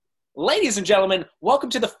Ladies and gentlemen, welcome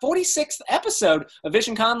to the 46th episode of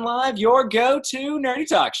Visioncon Live, your go-to nerdy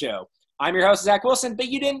talk show. I'm your host, Zach Wilson, but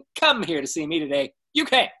you didn't come here to see me today. You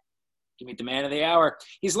came to meet the man of the hour.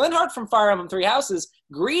 He's Linhardt from Fire Emblem Three Houses,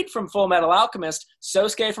 Greed from Fullmetal Alchemist,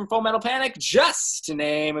 Sosuke from Fullmetal Panic, just to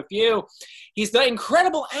name a few. He's the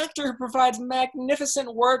incredible actor who provides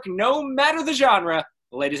magnificent work no matter the genre.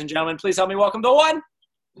 Ladies and gentlemen, please help me welcome the one,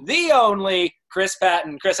 the only, Chris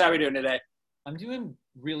Patton. Chris, how are we doing today? I'm doing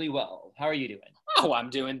really well. How are you doing? Oh,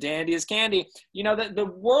 I'm doing dandy as candy. You know, the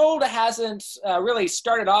world hasn't really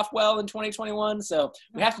started off well in 2021, so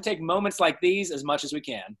we have to take moments like these as much as we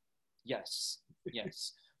can. Yes.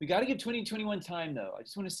 We got to give 2021 time, though. I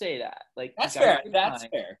just want to say that. That's fair. That's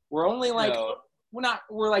fair. We're only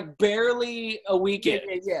we're like barely a week in.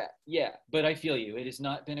 Yeah. But I feel you. It has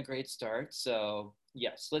not been a great start. So,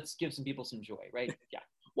 yes, let's give some people some joy, right? Yeah.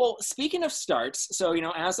 Well, speaking of starts, so,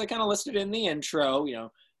 as I kind of listed in the intro,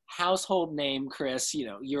 household name, Chris,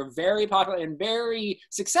 you're very popular and very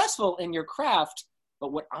successful in your craft.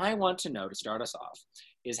 But what I want to know to start us off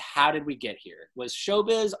is, how did we get here? Was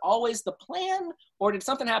showbiz always the plan, or did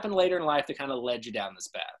something happen later in life that kind of led you down this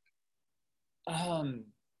path?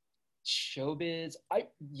 Showbiz,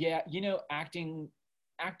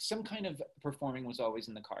 some kind of performing was always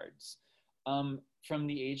in the cards. From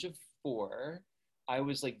the age of 4, I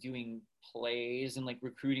was doing plays and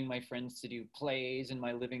recruiting my friends to do plays in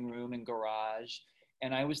my living room and garage.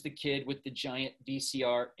 And I was the kid with the giant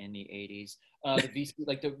VCR in the 80s,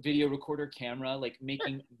 the video recorder camera,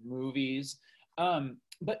 making movies.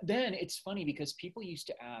 But then it's funny because people used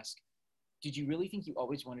to ask, did you really think you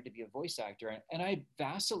always wanted to be a voice actor? And I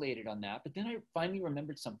vacillated on that. But then I finally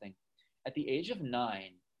remembered something. At the age of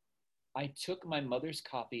 9, I took my mother's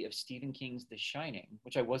copy of Stephen King's The Shining,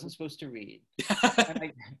 which I wasn't supposed to read.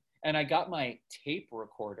 and I got my tape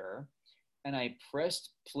recorder and I pressed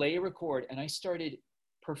play record and I started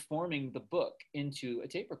performing the book into a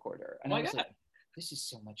tape recorder. And I was like, this is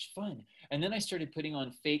so much fun. And then I started putting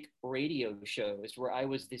on fake radio shows where I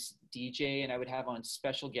was this DJ and I would have on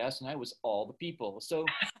special guests and I was all the people. So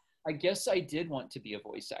I guess I did want to be a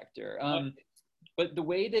voice actor. But the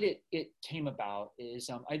way that it came about is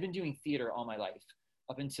I've been doing theater all my life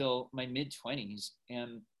up until my mid-20s.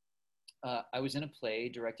 And I was in a play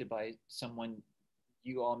directed by someone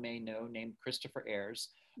you all may know named Christopher Ayres.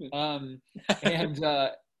 And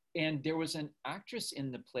there was an actress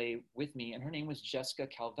in the play with me, and her name was Jessica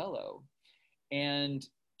Calvello. And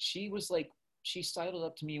she was she sidled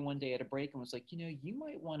up to me one day at a break and was like, you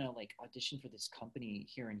might want to audition for this company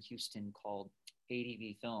here in Houston called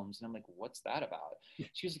ADV Films. And I'm like, what's that about?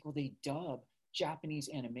 She was like, well, they dub Japanese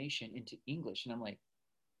animation into English. And I'm like,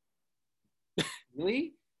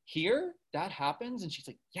 really? Here? That happens? And she's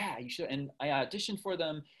like, yeah, you should. And I auditioned for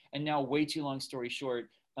them. And now, way too long story short,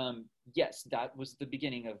 yes, that was the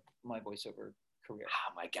beginning of my voiceover career.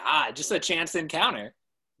 Oh my God, just a chance encounter.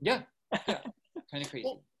 Yeah. Kind of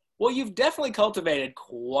crazy. Well, you've definitely cultivated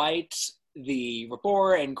quite the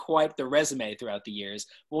rapport and quite the resume throughout the years.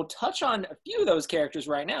 We'll touch on a few of those characters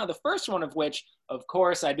right now. The first one of which, of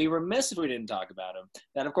course, I'd be remiss if we didn't talk about him.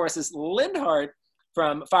 That, of course, is Linhardt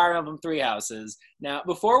from Fire Emblem Three Houses. Now,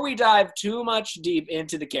 before we dive too much deep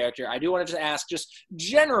into the character, I do want to just ask, just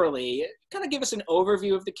generally, kind of give us an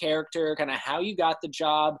overview of the character, kind of how you got the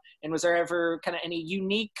job, and was there ever kind of any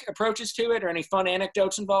unique approaches to it or any fun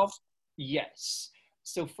anecdotes involved? Yes.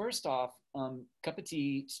 So first off, Cup of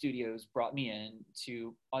Tea Studios brought me in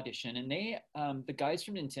to audition, and they, the guys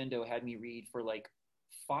from Nintendo had me read for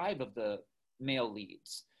 5 of the male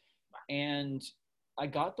leads. And I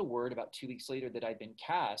got the word about 2 weeks later that I'd been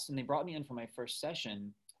cast, and they brought me in for my first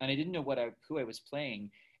session, and I didn't know who I was playing.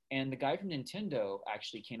 And the guy from Nintendo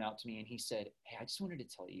actually came out to me and he said, hey, I just wanted to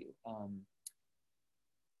tell you,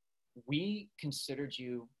 we considered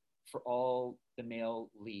you for all the male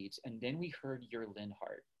leads, and then we heard you're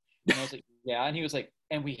Linhardt. And I was like, yeah. And he was like,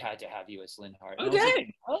 and we had to have you as Linhardt. And okay.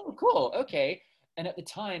 Like, oh, cool. Okay. And at the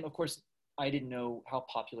time, of course, I didn't know how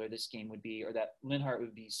popular this game would be or that Linhardt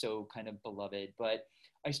would be so kind of beloved. But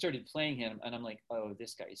I started playing him and I'm like, oh,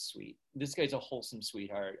 this guy's sweet. This guy's a wholesome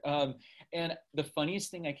sweetheart. And the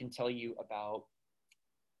funniest thing I can tell you about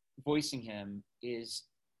voicing him is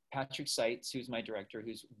Patrick Seitz, who's my director,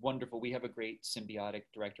 who's wonderful. We have a great symbiotic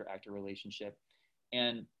director-actor relationship.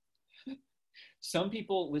 And some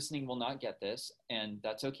people listening will not get this, and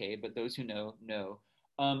that's okay, but those who know.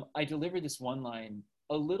 I delivered this one line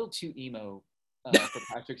a little too emo for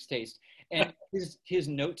Patrick's taste. And his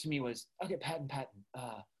note to me was, okay, Patton,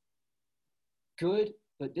 good,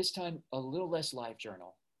 but this time a little less live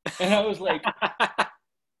journal. And I was like,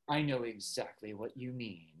 I know exactly what you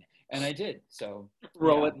mean. And I did. So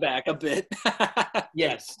Roll it back a bit.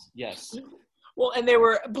 Yes. Well, and there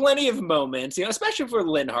were plenty of moments, especially for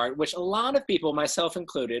Linhardt, which a lot of people, myself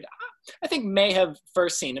included, I think may have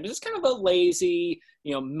first seen him. It's kind of a lazy,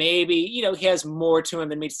 maybe, he has more to him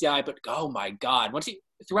than meets the eye, but oh my God,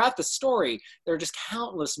 throughout the story, there are just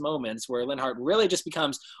countless moments where Linhardt really just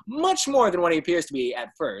becomes much more than what he appears to be at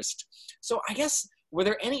first. So I guess, were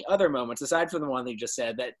there any other moments, aside from the one that you just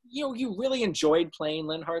said, that, you really enjoyed playing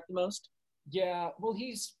Linhardt the most? Yeah, well,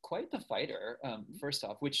 he's quite the fighter, first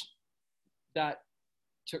off, which that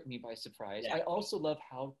took me by surprise. Yeah. I also love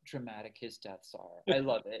how dramatic his deaths are. I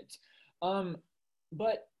love it.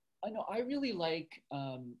 But I know I really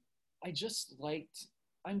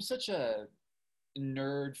I'm such a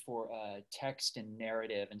nerd for text and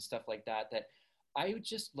narrative and stuff like that I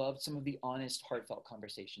just loved some of the honest, heartfelt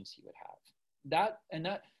conversations he would have.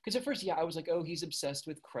 Because at first, I was like, oh, he's obsessed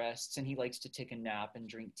with crests and he likes to take a nap and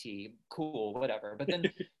drink tea. Cool, whatever. But then,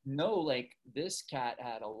 no, like this cat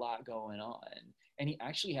had a lot going on, and he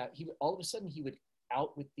actually all of a sudden he would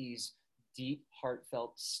out with these deep,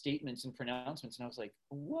 heartfelt statements and pronouncements, and I was like,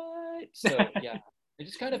 what? So yeah, I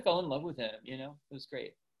just kind of fell in love with him. It was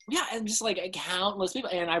great. Yeah, and just like countless people.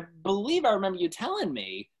 And I believe I remember you telling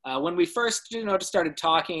me when we first, just started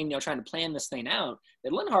talking, trying to plan this thing out,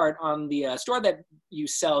 that Linhardt, on the store that you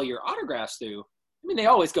sell your autographs through, I mean, they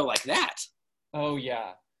always go like that. Oh,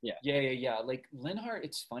 yeah. Yeah. Like Linhardt,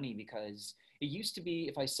 it's funny because it used to be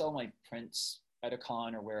if I sell my prints at a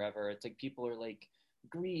con or wherever, it's like people are like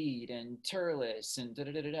Greed and Turles and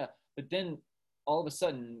da-da-da-da-da. But then all of a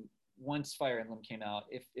sudden, once Fire Emblem came out,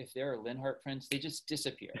 if there are Linhardt prints, they just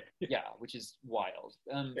disappear. Yeah, which is wild.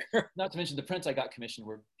 Not to mention the prints I got commissioned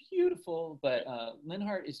were beautiful, but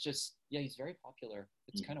Linhardt is just, he's very popular.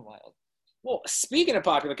 It's kind of wild. Well, speaking of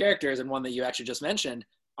popular characters, and one that you actually just mentioned,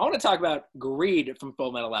 I want to talk about Greed from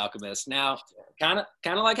Fullmetal Alchemist. Now, kind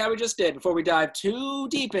of like how we just did, before we dive too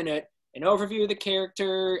deep in it, an overview of the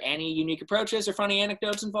character, any unique approaches or funny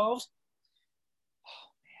anecdotes involved?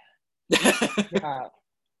 Oh, man. Yeah.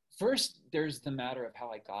 First, there's the matter of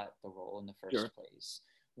how I got the role in the first place,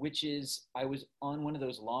 which is I was on one of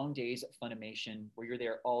those long days at Funimation where you're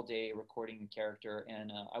there all day recording a character,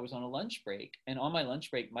 and I was on a lunch break. And on my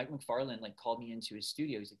lunch break, Mike McFarlane called me into his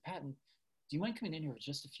studio. He's like, Patton, do you mind coming in here for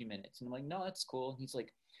just a few minutes? And I'm like, no, that's cool. And he's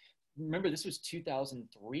like, remember, this was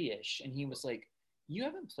 2003-ish. And he was like, you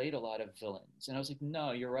haven't played a lot of villains. And I was like,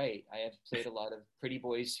 no, you're right. I have played a lot of pretty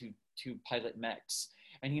boys who pilot mechs.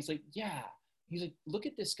 And he's like, yeah. He's like, look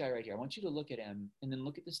at this guy right here. I want you to look at him and then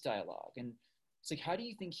look at this dialogue. And it's like, how do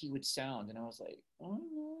you think he would sound? And I was like,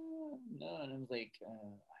 oh, no. And I was like,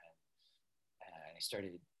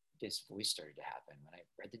 this voice started to happen when I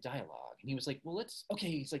read the dialogue. And he was like, well,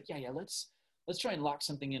 he's like, yeah, let's try and lock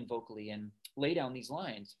something in vocally and lay down these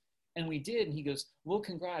lines. And we did. And he goes, well,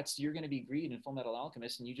 congrats. You're going to be Greed in Fullmetal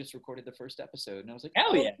Alchemist. And you just recorded the first episode. And I was like,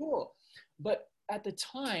 hell yeah. Cool. But at the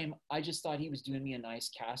time, I just thought he was doing me a nice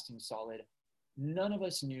casting solid. None of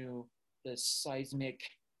us knew the seismic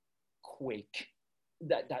quake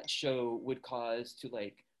that show would cause to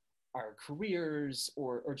our careers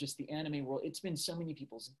or just the anime world. It's been so many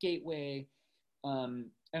people's gateway.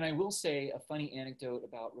 And I will say a funny anecdote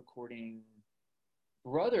about recording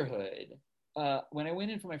Brotherhood. When I went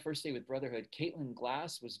in for my first day with Brotherhood, Caitlin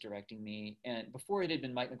Glass was directing me. And before it had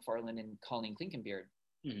been Mike McFarlane and Colleen Klinkenbeard,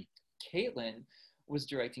 Caitlin was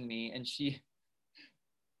directing me, and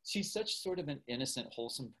she's such sort of an innocent,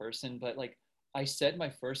 wholesome person, but I said my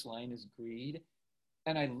first line is Greed,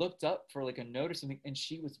 and I looked up for a note or something, and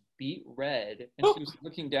she was beet red, and she was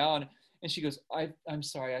looking down, and she goes, I'm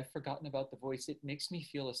sorry, I've forgotten about the voice. It makes me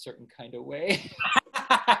feel a certain kind of way.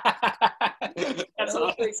 That's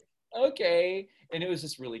awesome. Okay. And it was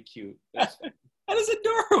just really cute. That is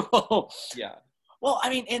adorable. Yeah. Well, I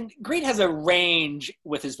mean, and Greed has a range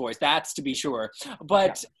with his voice, that's to be sure.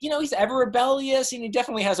 But, he's ever rebellious, and he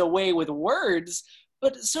definitely has a way with words.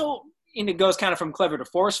 But so, and it goes kind of from clever to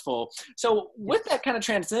forceful. So with that kind of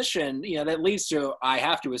transition, that leads to, I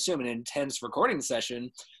have to assume, an intense recording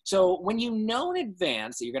session. So when you know in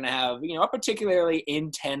advance that you're going to have, a particularly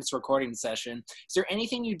intense recording session, is there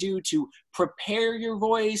anything you do to prepare your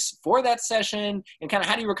voice for that session? And kind of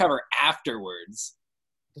how do you recover afterwards?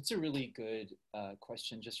 That's a really good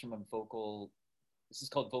question, just from this is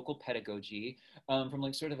called vocal pedagogy,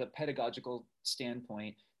 from sort of a pedagogical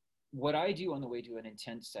standpoint. What I do on the way to an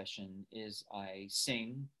intense session is I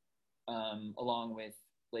sing along with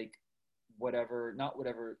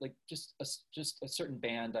just a certain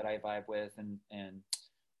band that I vibe with. And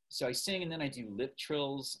so I sing, and then I do lip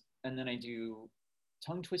trills, and then I do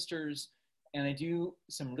tongue twisters. And I do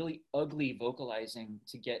some really ugly vocalizing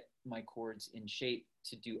to get my chords in shape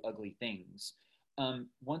to do ugly things.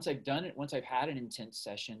 Once I've done it, once I've had an intense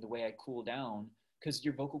session, the way I cool down, because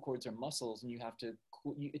your vocal cords are muscles and you have to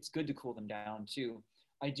it's good to cool them down too.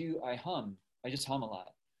 I just hum a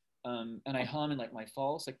lot. And I hum in like my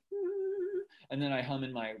false, like, and then I hum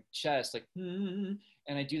in my chest, like, and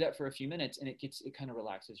I do that for a few minutes, and it kind of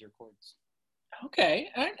relaxes your chords. Okay.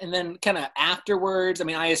 All right. And then kind of afterwards, I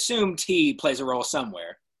mean, I assume tea plays a role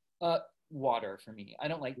somewhere. Water for me. I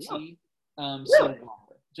don't like tea. Really? So water.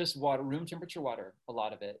 Just water, room temperature water, a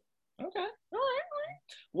lot of it. Okay. All right.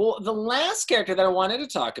 Well, the last character that I wanted to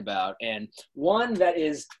talk about, and one that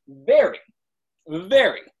is very,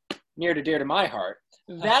 very near to dear to my heart,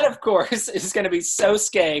 that, of course, is going to be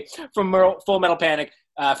Sosuke from Fullmetal Panic.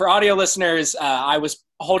 For audio listeners, I was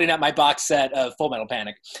holding up my box set of Fullmetal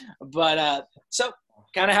Panic. But so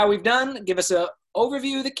kind of how we've done, give us an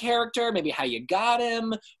overview of the character, maybe how you got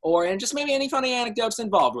him, and just maybe any funny anecdotes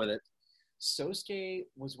involved with it. Sosuke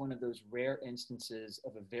was one of those rare instances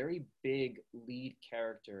of a very big lead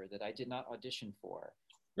character that I did not audition for.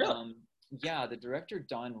 Really? Yeah, the director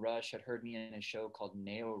Don Rush had heard me in a show called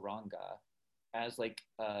Neo Ranga as like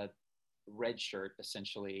a red shirt,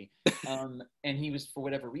 essentially. And he was, for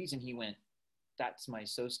whatever reason, he went, that's my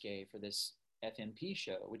Sosuke for this FMP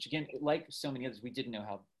show, which again, like so many others, we didn't know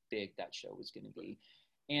how big that show was going to be.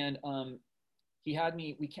 And he had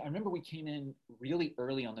me, I remember we came in really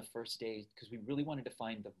early on the first day because we really wanted to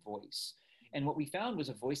find the voice. And what we found was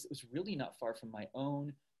a voice that was really not far from my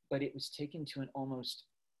own, but it was taken to an almost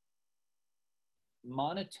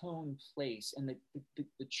monotone place. And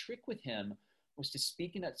the trick with him was to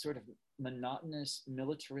speak in that sort of monotonous,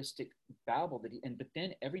 militaristic babble but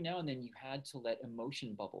then every now and then you had to let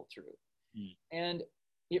emotion bubble through. And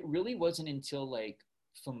it really wasn't until like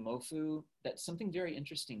Fumofu that something very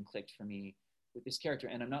interesting clicked for me with this character.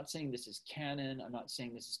 And I'm not saying this is canon, I'm not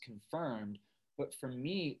saying this is confirmed, but for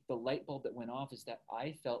me, the light bulb that went off is that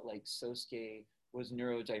I felt like Sosuke was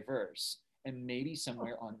neurodiverse and maybe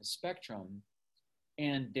somewhere on the spectrum.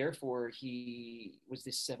 And therefore, he was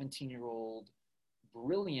this 17-year-old,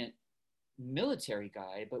 brilliant military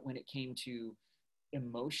guy. But when it came to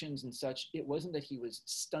emotions and such, it wasn't that he was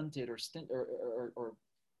stunted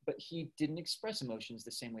but he didn't express emotions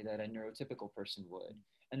the same way that a neurotypical person would.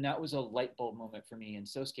 And that was a light bulb moment for me in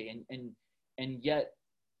Sosuke. And yet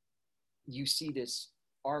you see this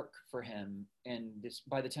arc for him. And this,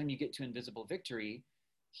 by the time you get to Invisible Victory,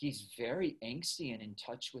 he's very angsty and in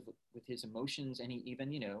touch with his emotions. And he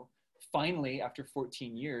even, finally, after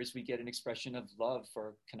 14 years, we get an expression of love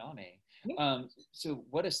for Kaname. So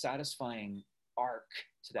what a satisfying arc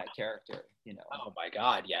to that character, Oh my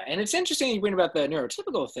God, yeah. And it's interesting you bring about the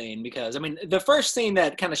neurotypical thing because, I mean, the first scene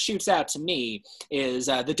that kind of shoots out to me is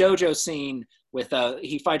the dojo scene with,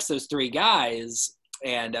 he fights those three guys,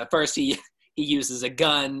 and first he uses a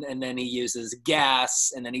gun, and then he uses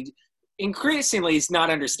gas, and then he increasingly is not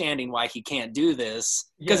understanding why he can't do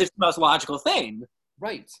this because it's the most logical thing.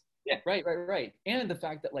 Right. Yeah. Right. And the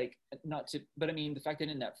fact that the fact that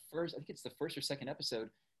in that first, I think it's the first or second episode,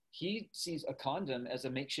 he sees a condom as a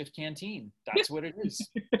makeshift canteen. That's what it is.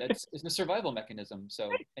 It's a survival mechanism. So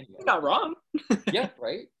anyway. You're not wrong. Yeah,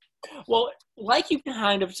 right. Well, like you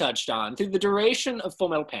kind of touched on, through the duration of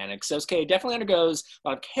Fullmetal Panic, Sosuke definitely undergoes a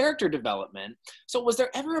lot of character development. So was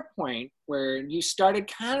there ever a point where you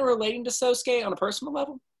started kind of relating to Sosuke on a personal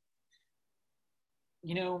level?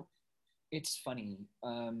 It's funny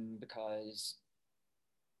because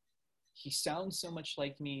he sounds so much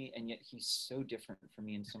like me, and yet he's so different from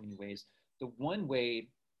me in so many ways. The one way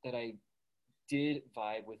that I did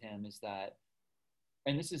vibe with him is that,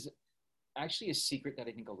 and this is actually a secret that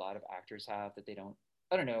I think a lot of actors have that they don't,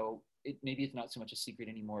 I don't know, maybe it's not so much a secret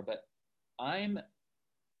anymore, but I'm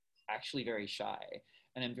actually very shy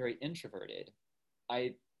and I'm very introverted.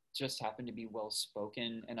 I just happen to be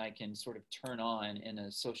well-spoken and I can sort of turn on in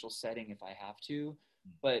a social setting if I have to.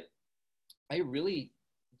 But I really,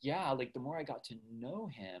 the more I got to know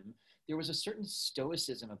him, there was a certain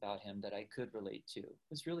stoicism about him that I could relate to.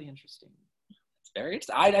 It's really interesting. It's very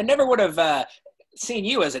interesting. I never would have seen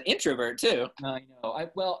you as an introvert too. I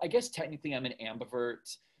know. I guess technically I'm an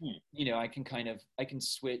ambivert. I can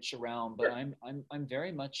switch around, but I'm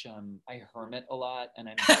very much I hermit a lot, and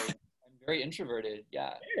I'm very introverted.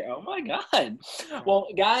 Yeah. Oh my God. Well,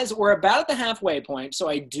 guys, we're about at the halfway point, so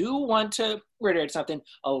I do want to reiterate something.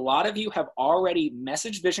 A lot of you have already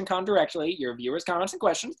messaged Visioncon directly, your viewers, comments, and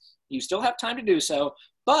questions. You still have time to do so,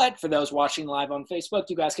 but for those watching live on Facebook,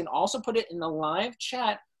 you guys can also put it in the live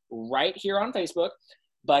chat right here on Facebook.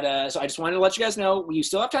 But so I just wanted to let you guys know you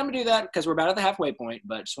still have time to do that because we're about at the halfway point,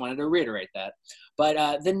 but just wanted to reiterate that.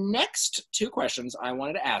 But the next two questions I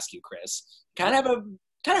wanted to ask you, Chris, kind of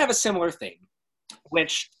have a similar theme,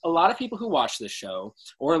 which a lot of people who watch this show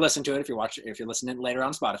or listen to it, if you're listening later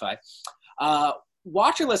on Spotify,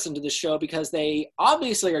 watch or listen to this show because they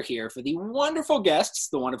obviously are here for the wonderful guests,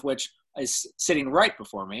 the one of which is sitting right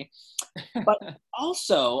before me. But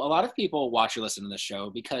also, a lot of people watch or listen to this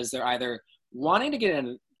show because they're either wanting to get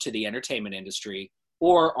into the entertainment industry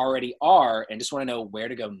or already are and just want to know where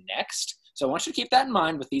to go next. So I want you to keep that in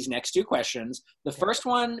mind with these next two questions. The first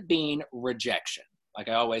one being rejection. Like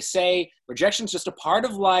I always say, rejection is just a part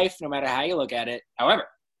of life, no matter how you look at it. However,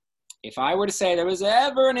 if I were to say there was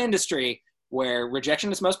ever an industry where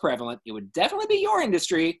rejection is most prevalent, it would definitely be your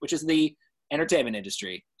industry, which is the entertainment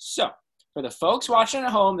industry. So for the folks watching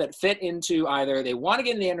at home that fit into either they want to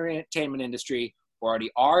get in the entertainment industry or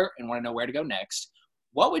already are and want to know where to go next,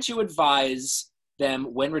 what would you advise them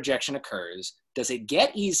when rejection occurs? Does it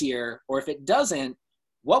get easier? Or if it doesn't,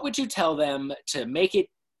 what would you tell them to make it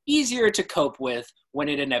easier to cope with when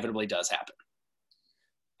it inevitably does happen?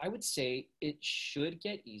 I would say it should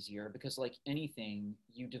get easier because, like anything,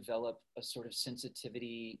 you develop a sort of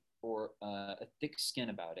sensitivity or a thick skin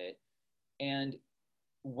about it. And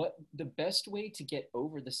what the best way to get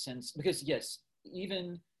over the sense, because yes,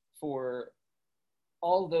 even for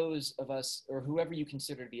all those of us or whoever you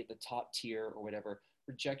consider to be at the top tier or whatever,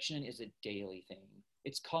 rejection is a daily thing.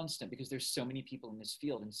 It's constant because there's so many people in this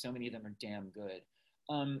field and so many of them are damn good.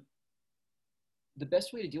 The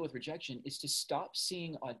best way to deal with rejection is to stop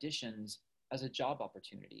seeing auditions as a job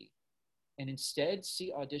opportunity and instead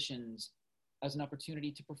see auditions as an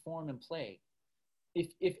opportunity to perform and play.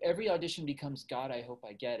 If every audition becomes, God, I hope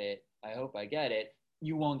I get it,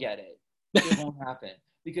 you won't get it. It won't happen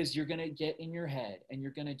because you're going to get in your head and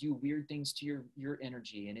you're going to do weird things to your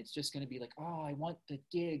energy. And it's just going to be like, oh, I want the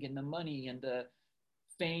gig and the money and the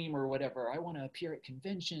fame or whatever. I want to appear at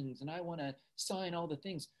conventions and I want to sign all the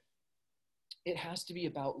things. It has to be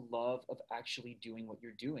about love of actually doing what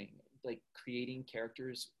you're doing, like creating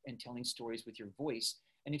characters and telling stories with your voice.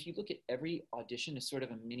 And if you look at every audition as sort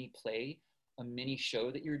of a mini play, a mini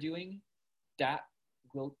show that you're doing, that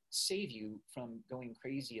will save you from going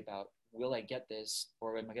crazy about, will I get this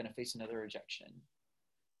or am I going to face another rejection?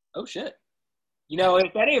 Oh, shit.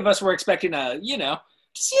 If any of us were expecting a,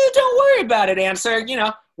 just, don't worry about it answer,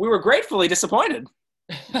 we were gratefully disappointed.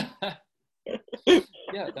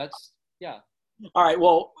 Yeah. All right.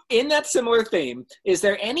 Well, in that similar theme, is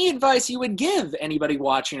there any advice you would give anybody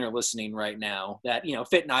watching or listening right now that,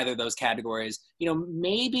 fit in either of those categories?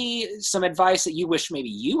 Maybe some advice that you wish maybe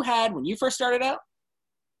you had when you first started out?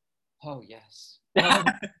 Oh, yes.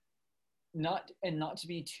 Not to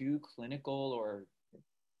be too clinical or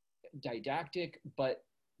didactic, but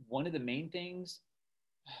one of the main things,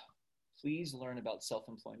 please learn about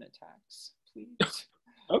self-employment tax, please.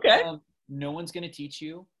 Okay. No one's going to teach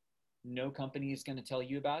you. No company is going to tell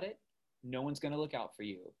you about it. No one's going to look out for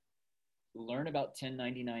you. Learn about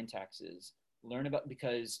 1099 taxes.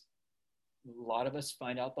 Because a lot of us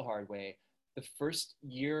find out the hard way. The first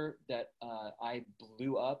year that I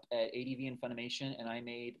blew up at ADV and Funimation and I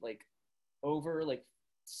made over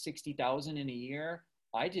 60,000 in a year,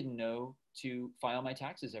 I didn't know to file my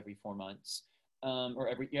taxes every 4 months or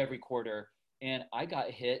every quarter. And I got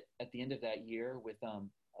hit at the end of that year with a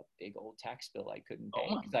big old tax bill I couldn't pay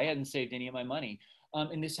because I hadn't saved any of my money.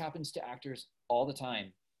 And this happens to actors all the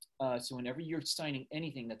time. So whenever you're signing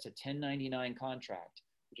anything that's a 1099 contract,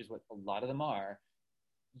 which is what a lot of them are,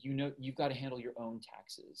 you've got to handle your own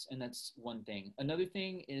taxes. And that's one thing. Another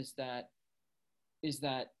thing is that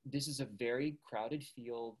this is a very crowded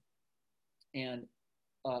field. And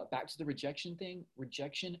back to the rejection thing,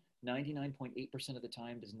 99.8% of the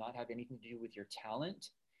time does not have anything to do with your talent.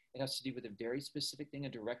 It has to do with a very specific thing a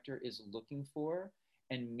director is looking for.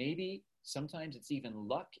 And maybe sometimes it's even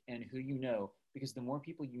luck and who you know, because the more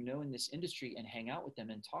people you know in this industry and hang out with them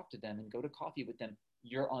and talk to them and go to coffee with them,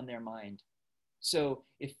 you're on their mind. So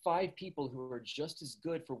if 5 people who are just as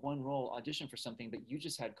good for one role audition for something, but you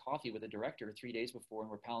just had coffee with a director 3 days before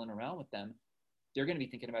and were palling around with them, they're going to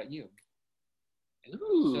be thinking about you.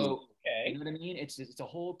 Ooh, so, okay. You know what I mean? It's a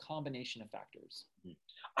whole combination of factors.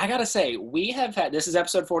 I got to say, we have had, this is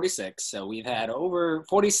episode 46, so we've had over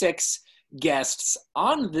 46 guests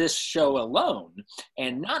on this show alone,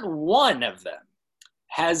 and not one of them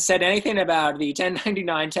has said anything about the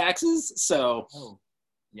 1099 taxes. So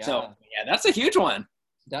that's a huge one.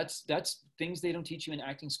 That's things they don't teach you in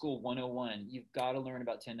acting school 101. You've got to learn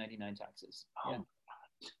about 1099 taxes. Oh, yeah.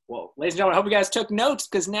 Well, ladies and gentlemen, I hope you guys took notes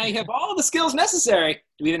because now you have all the skills necessary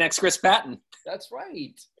to be the next Chris Patton. That's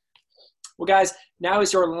right. Well, guys, now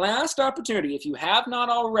is your last opportunity. If you have not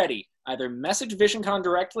already, either message Visioncon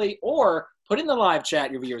directly or put in the live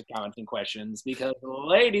chat your viewers' comments and questions because,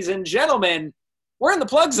 ladies and gentlemen, we're in the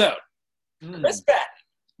plug zone. Chris Patton,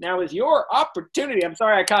 now is your opportunity. I'm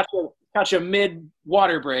sorry I caught you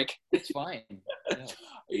mid-water break. It's fine.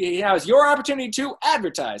 Now is your opportunity to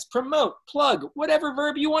advertise, promote, plug, whatever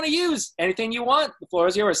verb you want to use. Anything you want. The floor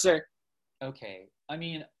is yours, sir. Okay. I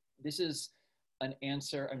mean, this is an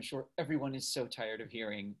answer I'm sure everyone is so tired of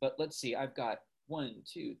hearing, but let's see. I've got 1,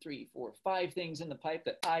 2, 3, 4, 5 things in the pipe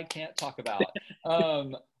that I can't talk about.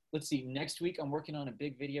 Let's see. Next week, I'm working on a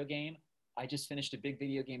big video game. I just finished a big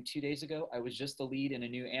video game 2 days ago. I was just the lead in a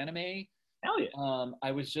new anime. Hell yeah.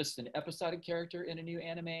 I was just an episodic character in a new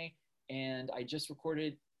anime, and I just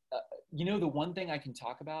recorded, the one thing I can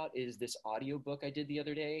talk about is this audiobook I did the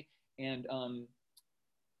other day, and I'm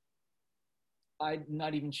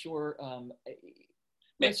not even sure.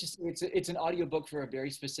 Let's just say it's an audiobook for a very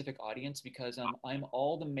specific audience because I'm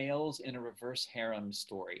all the males in a reverse harem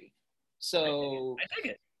story. So I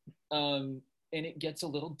dig it. And it gets a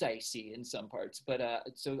little dicey in some parts, but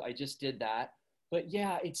so I just did that. But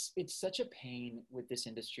yeah, it's such a pain with this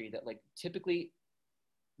industry that like typically,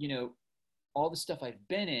 all the stuff I've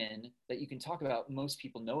been in that you can talk about, most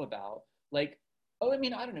people know about. Like, I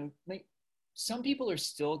don't know, like some people are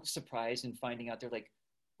still surprised in finding out they're like,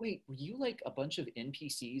 wait, were you like a bunch of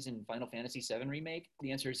NPCs in Final Fantasy VII Remake?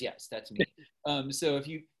 The answer is yes, that's me. So if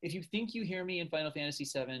you think you hear me in Final Fantasy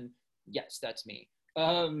VII, yes, that's me.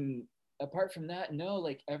 Apart from that, no,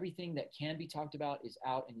 like everything that can be talked about is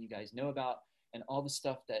out and you guys know about, and all the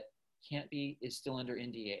stuff that can't be is still under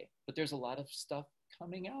NDA. But there's a lot of stuff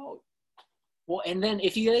coming out. Well, and then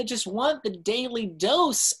if you just want the daily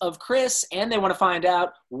dose of Chris and they want to find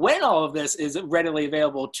out when all of this is readily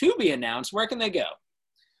available to be announced, where can they go?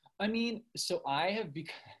 I mean, so I've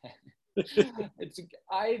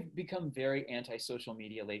become very anti-social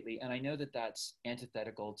media lately, and I know that that's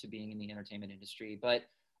antithetical to being in the entertainment industry, but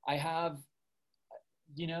I have,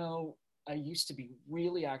 I used to be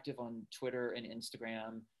really active on Twitter and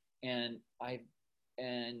Instagram, and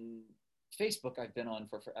Facebook I've been on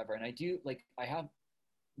for forever. And if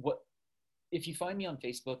you find me on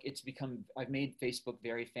Facebook, I've made Facebook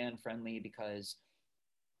very fan friendly because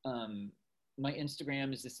my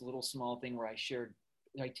Instagram is this little small thing where I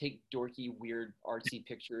take dorky, weird, artsy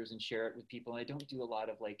pictures and share it with people. And I don't do a lot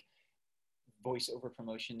of like voiceover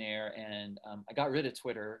promotion there. And I got rid of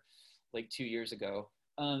Twitter like 2 years ago.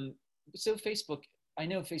 So Facebook, I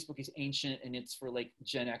know Facebook is ancient and it's for like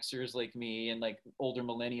Gen Xers like me and like older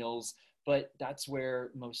millennials, but that's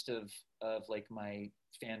where most of like my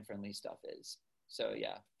fan friendly stuff is. So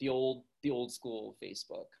yeah, the old school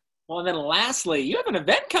Facebook. Well, and then lastly, you have an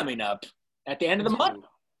event coming up at the end of the month.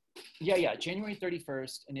 Yeah, January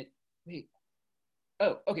 31st, and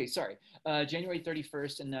January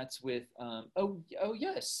 31st, and that's with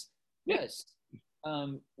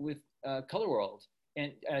with Color World.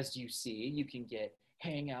 And as you see, you can get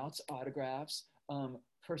hangouts, autographs,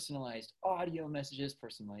 personalized audio messages,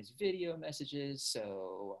 personalized video messages.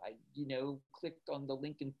 So click on the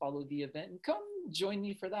link and follow the event and come join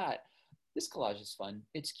me for that. This collage is fun.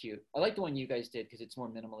 It's cute. I like the one you guys did because it's more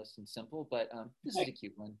minimalist and simple, but this is a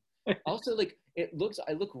cute one. Also, like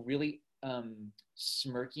I look really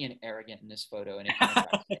smirky and arrogant in this photo, and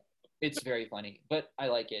it's very funny, but I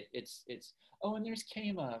like it. It's and there's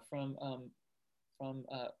Kama from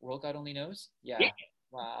World God Only Knows. Yeah.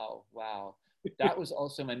 Wow. That was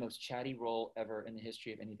also my most chatty role ever in the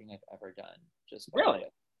history of anything I've ever done. Just really.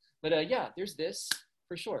 But there's this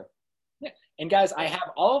for sure. Yeah. And guys, I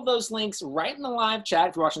have all of those links right in the live chat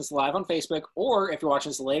if you're watching this live on Facebook, or if you're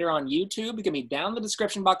watching this later on YouTube, it can be down in the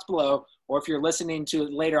description box below, or if you're listening to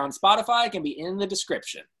it later on Spotify, it can be in the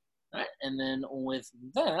description. All right. And then with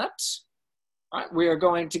that, all right, we are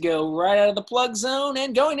going to go right out of the plug zone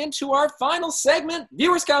and going into our final segment,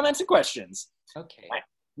 viewers' comments and questions. Okay. Right.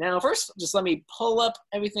 Now, first, just let me pull up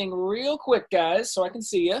everything real quick, guys, so I can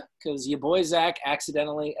see you, because your boy Zach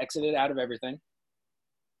accidentally exited out of everything.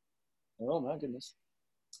 Oh, my goodness.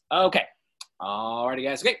 Okay. All righty,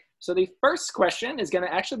 guys. Okay, so the first question is going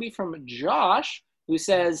to actually be from Josh, who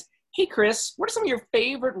says, hey, Chris, what are some of your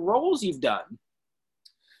favorite roles you've done?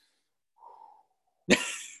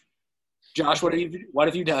 Josh, what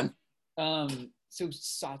have you done? So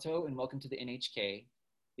Sato in Welcome to the NHK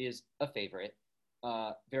is a favorite.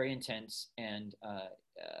 Very intense and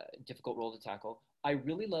difficult role to tackle. I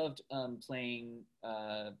really loved playing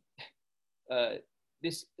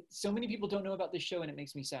so many people don't know about this show, and it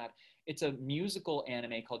makes me sad. It's a musical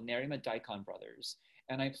anime called Nerima Daikon Brothers,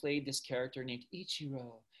 and I played this character named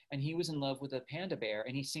Ichiro, and he was in love with a panda bear,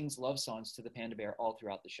 and he sings love songs to the panda bear all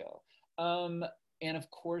throughout the show. And of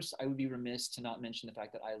course, I would be remiss to not mention the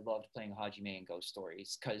fact that I loved playing Hajime in Ghost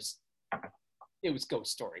Stories, because it was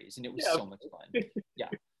Ghost Stories, and it was so much fun. Yeah,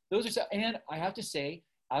 those are so. And I have to say,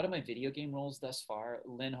 out of my video game roles thus far,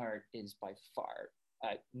 Linhardt is by far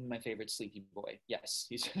my favorite sleepy boy. Yes,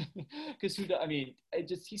 he's because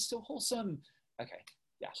he's so wholesome. Okay,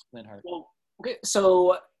 yeah, Linhardt. Well, okay,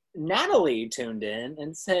 so Natalie tuned in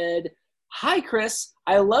and said, "Hi, Chris.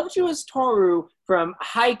 I loved you as Toru from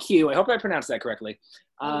Haikyu. I hope I pronounced that correctly."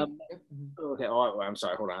 Okay. Oh, I'm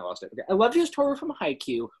sorry. Hold on. I lost it. Okay. I loved you as Toru from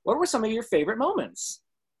Haikyu. What were some of your favorite moments?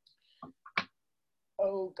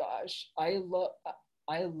 Oh gosh, I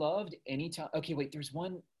loved any time. Okay, wait. There's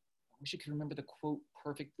one. I wish I could remember the quote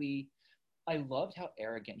perfectly. I loved how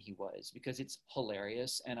arrogant he was, because it's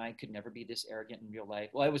hilarious, and I could never be this arrogant in real life.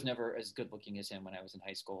 Well, I was never as good looking as him when I was in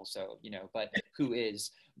high school, so but who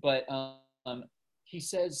is? But he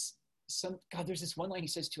says there's this one line he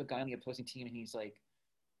says to a guy on the opposing team, and he's like,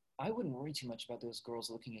 "I wouldn't worry too much about those girls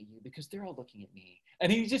looking at you, because they're all looking at me."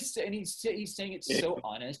 And he's saying it so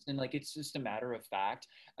honest, and like it's just a matter of fact.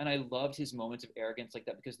 And I loved his moments of arrogance like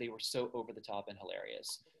that, because they were so over the top and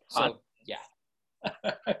hilarious. So yeah.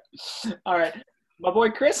 All right. My boy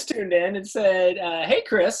Chris tuned in and said, "Hey,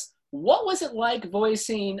 Chris, what was it like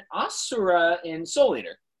voicing Asura in Soul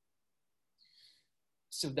Eater?"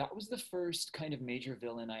 So that was the first kind of major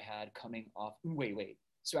villain I had coming off. Wait.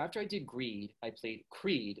 So after I did Greed, I played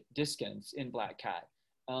Creed Diskins in Black Cat.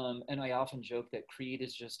 And I often joke that Creed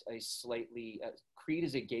is just Creed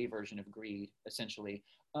is a gay version of Greed, essentially.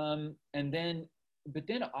 But then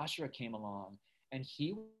Ashura came along, and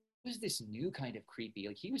he was this new kind of creepy.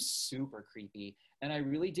 Like, he was super creepy, and I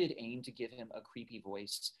really did aim to give him a creepy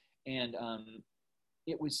voice. And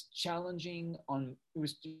it was challenging. It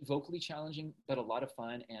was vocally challenging, but a lot of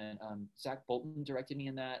fun. And Zach Bolton directed me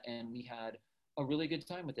in that, and we had a really good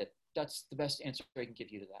time with it. That's the best answer I can give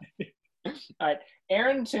you to that. All right.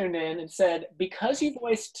 Aaron tuned in and said, "Because you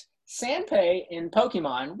voiced Sanpei in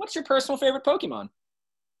Pokemon, what's your personal favorite Pokemon?"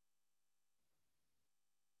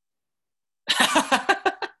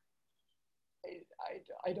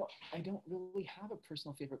 I don't really have a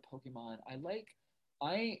personal favorite Pokemon.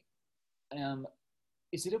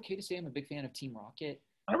 Is it okay to say I'm a big fan of Team Rocket?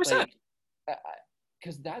 100%.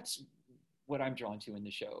 Because that's what I'm drawn to in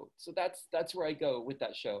the show. So that's where I go with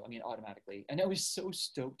that show. I mean, automatically. And I was so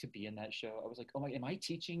stoked to be in that show. I was like, oh my, am I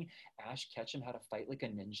teaching Ash Ketchum how to fight like a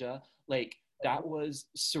ninja? Like, that was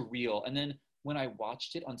surreal. And then when I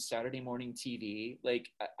watched it on Saturday morning TV, like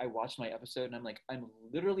I watched my episode, and I'm like, I'm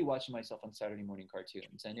literally watching myself on Saturday morning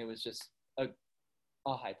cartoons. And it was just a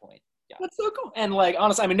high point. Yeah. That's so cool. And like,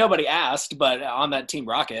 honestly, I mean, nobody asked, but on that Team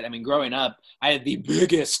Rocket, I mean, growing up, I had the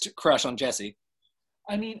biggest crush on Jessie.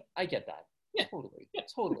 I mean, I get that. Yeah, totally. Yeah,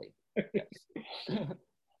 totally. Yes.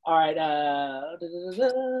 All right.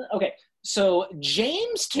 Okay. So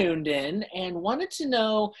James tuned in and wanted to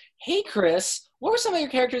know, "Hey, Chris, what were some of your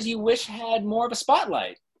characters you wish had more of a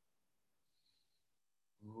spotlight?"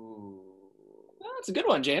 Ooh. Well, that's a good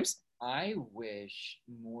one, James. I wish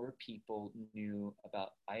more people knew about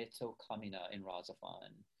Ayato Kamina in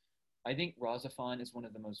Razafon. I think Razafon is one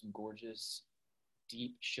of the most gorgeous,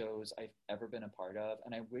 deep shows I've ever been a part of,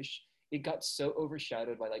 and I wish it got so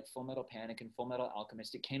overshadowed by like Fullmetal Panic and Fullmetal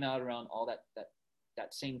Alchemist. It came out around all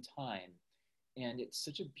that same time, and it's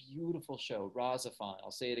such a beautiful show. Razafon,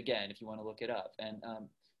 I'll say it again if you want to look it up. And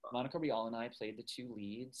Monica Rial and I played the two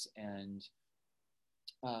leads, and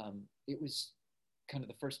it was kind of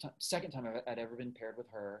the second time I'd ever been paired with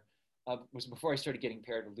her. Was before I started getting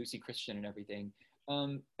paired with Lucy Christian and everything.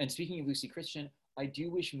 And speaking of Lucy Christian, I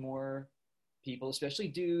do wish more people, especially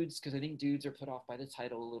dudes, because I think dudes are put off by the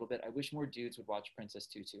title a little bit. I wish more dudes would watch Princess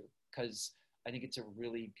Tutu, because I think it's a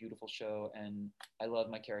really beautiful show, and I love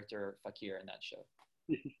my character Fakir in that show.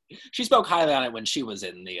 She spoke highly on it when she was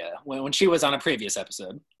in the when she was on a previous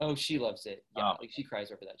episode. Oh, she loves it. Yeah, like she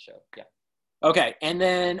cries over that show. Yeah. Okay, and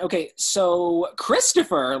then so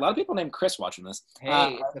Christopher, a lot of people named Chris watching this.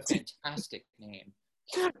 Hey, it's a fantastic name.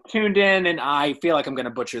 Tuned in, and I feel like I'm going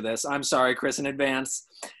to butcher this. I'm sorry, Chris, in advance.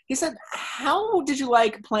 He said, "How did you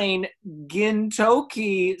like playing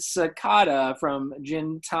Gintoki Sakata from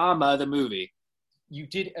Gintama, the movie?" You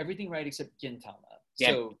did everything right except Gintama. Yeah.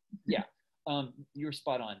 So, yeah, you're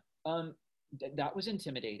spot on. That was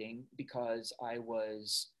intimidating, because I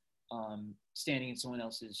was standing in someone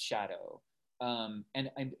else's shadow. And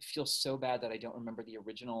I feel so bad that I don't remember the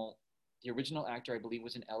original the original actor, I believe,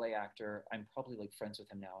 was an LA actor. I'm probably like friends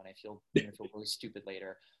with him now, and I feel really stupid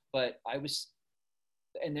later. But I was,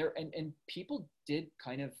 and people did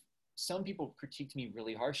kind of, some people critiqued me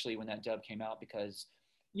really harshly when that dub came out, because,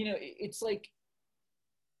 you know, it's like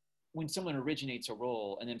when someone originates a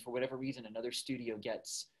role and then for whatever reason another studio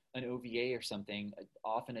gets an OVA or something,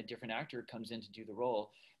 often a different actor comes in to do the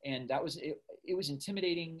role. And that was, it was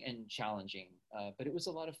intimidating and challenging, but it was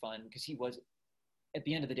a lot of fun because he was, at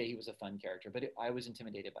the end of the day, he was a fun character, but I was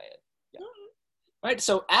intimidated by it. Yeah. All right,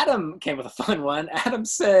 so Adam came with a fun one. Adam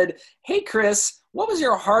said, "Hey, Chris, what was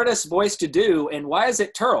your hardest voice to do, and why is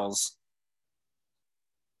it Turles?"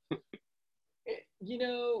 You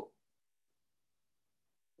know,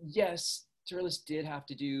 yes, Turles did have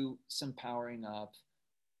to do some powering up,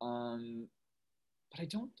 but I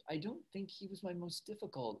don't think he was my most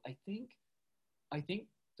difficult. I think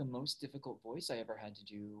the most difficult voice I ever had to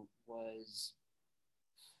do was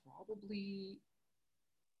probably,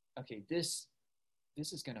 okay, this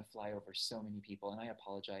is going to fly over so many people, and I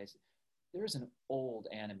apologize. There was an old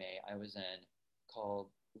anime I was in called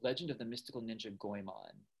Legend of the Mystical Ninja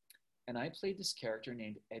Goemon, and I played this character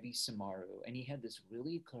named Ebi Samaru, and he had this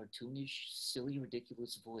really cartoonish, silly,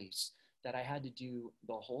 ridiculous voice that I had to do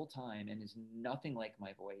the whole time, and is nothing like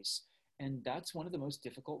my voice. And that's one of the most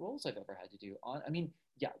difficult roles I've ever had to do. I mean,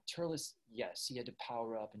 yeah, Turles, yes, he had to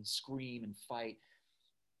power up and scream and fight.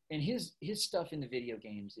 And his stuff in the video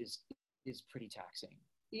games is pretty taxing.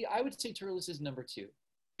 I would say Turles is number 2.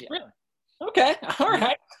 Yeah. Really? Okay. All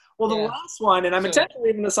right. Well, the last one, and I'm intentionally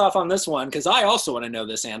leaving this off on this one because I also want to know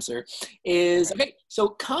this answer, is, okay, so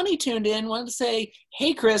Connie tuned in, wanted to say,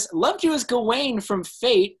 "Hey, Chris, loved you as Gawain from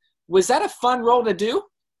Fate. Was that a fun role to do?"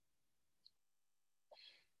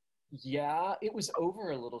 Yeah, it was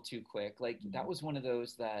over a little too quick. Like, that was one of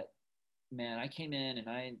those that, man, I came in and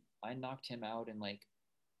I knocked him out in like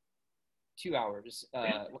 2 hours,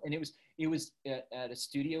 and it was at a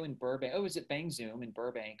studio in Burbank. Oh, it was at Bang Zoom in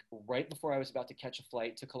Burbank right before I was about to catch a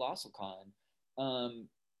flight to Colossal Con,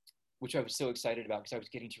 which I was so excited about because I was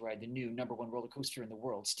getting to ride the new #1 roller coaster in the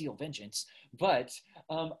world, Steel Vengeance. But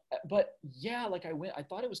yeah, like I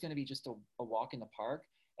thought it was going to be just a walk in the park.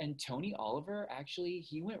 And Tony Oliver, actually,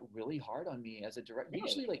 he went really hard on me as a director.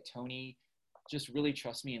 Usually, like, Tony just really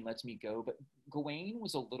trusts me and lets me go. But Gawain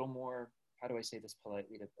was a little more, how do I say this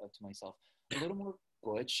politely to myself, a little more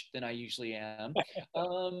butch than I usually am.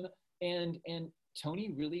 And Tony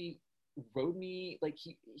really rode me, like,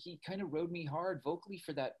 he kind of rode me hard vocally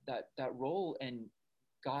for that role and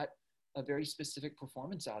got a very specific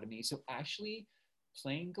performance out of me. So actually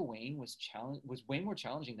playing Gawain was way more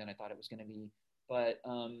challenging than I thought it was going to be. But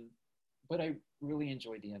I really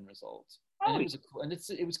enjoyed the end result. And it was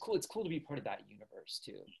it was cool. It's cool to be part of that universe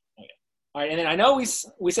too. Okay. All right, and then I know we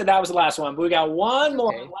said that was the last one, but we got one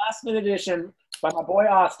more last minute edition by my boy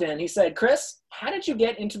Austin. He said, "Chris, how did you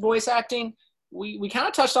get into voice acting?" We kind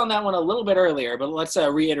of touched on that one a little bit earlier, but let's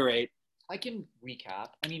reiterate. I can recap.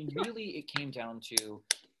 I mean, really, it came down to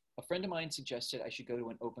a friend of mine suggested I should go to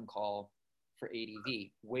an open call for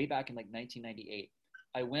ADV way back in like 1998.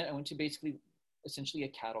 I went to basically essentially a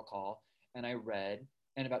cattle call, and I read,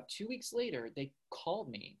 and about 2 weeks later they called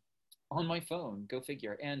me on my phone, go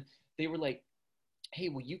figure, and they were like, "Hey,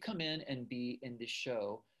 will you come in and be in this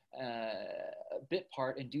show, a bit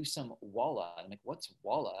part, and do some walla?" I'm like, "What's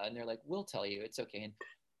walla?" And they're like, "We'll tell you, it's okay." And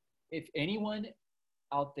if anyone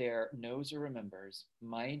out there knows or remembers,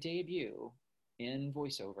 my debut in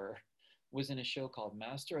voiceover was in a show called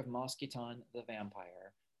Master of Moskiton the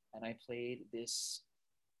Vampire, and I played this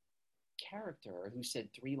character who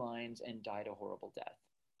said 3 lines and died a horrible death.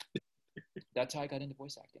 That's how I got into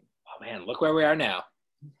voice acting. Oh man, look where we are now.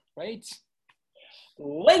 Right?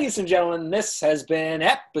 Ladies and gentlemen, this has been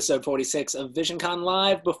episode 46 of Visioncon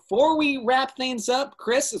Live. Before we wrap things up,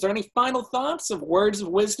 Chris, is there any final thoughts of words of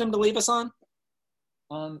wisdom to leave us on?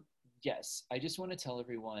 Yes, I just want to tell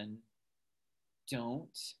everyone, don't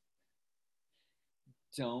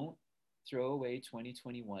throw away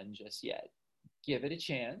 2021 just yet. Give it a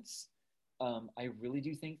chance. I really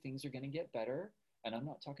do think things are going to get better. And I'm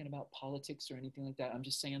not talking about politics or anything like that. I'm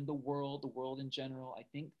just saying the world in general. I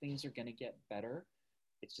think things are going to get better.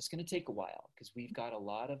 It's just going to take a while because we've got a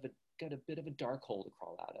bit of a dark hole to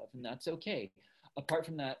crawl out of, and that's okay. Apart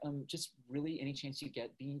from that, just really any chance you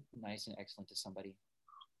get, be nice and excellent to somebody,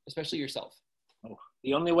 especially yourself. Oh,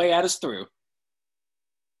 the only way out is through.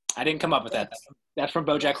 I didn't come up with that. That's from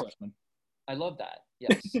BoJack Horseman. I love that.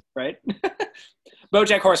 Yes. Right?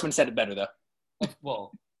 BoJack Horseman said it better, though.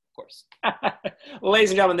 Well, of course. course. Well,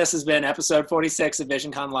 ladies and gentlemen, this has been episode 46 of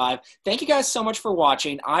Visioncon Live. Thank you guys so much for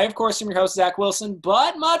watching. I, of course, am your host, Zach Wilson,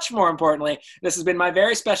 but much more importantly, this has been my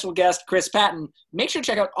very special guest, Chris Patton. Make sure to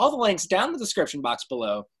check out all the links down in the description box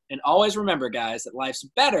below. And always remember, guys, that life's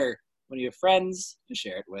better when you have friends to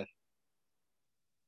share it with.